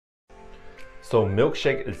So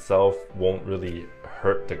milkshake itself won't really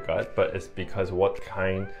hurt the gut, but it's because what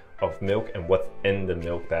kind of milk and what's in the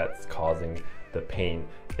milk that's causing the pain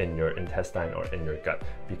in your intestine or in your gut.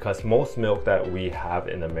 Because most milk that we have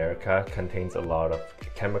in America contains a lot of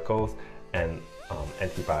chemicals and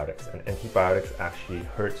antibiotics, and antibiotics actually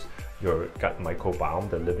hurts your gut microbiome,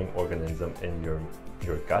 the living organism in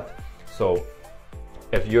your gut. So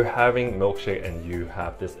if you're having milkshake and you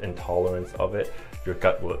have this intolerance of it, your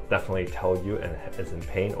gut will definitely tell you and is in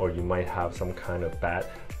pain, or you might have some kind of bad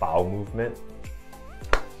bowel movement.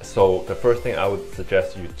 So the first thing I would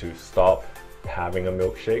suggest you to stop having a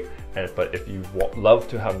milkshake, but if you love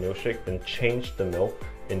to have milkshake, then change the milk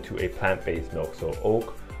into a plant-based milk, so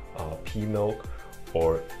oat, pea milk,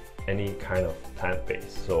 or any kind of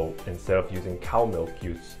plant-based. So instead of using cow milk,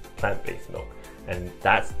 use plant-based milk. And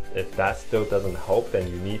if that still doesn't help, then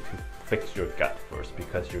you need to fix your gut first,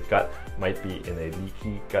 because your gut might be in a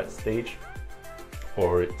leaky gut stage,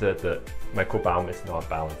 or the microbiome is not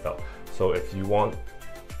balanced out. So if you want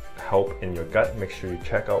help in your gut, make sure you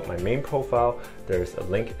check out my main profile. There's a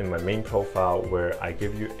link in my main profile where I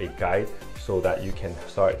give you a guide so that you can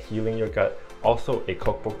start healing your gut. Also a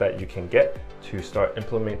cookbook that you can get to start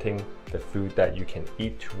implementing the food that you can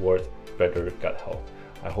eat towards better gut health.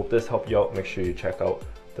 I hope this helped you out. Make sure you check out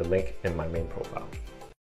the link in my main profile.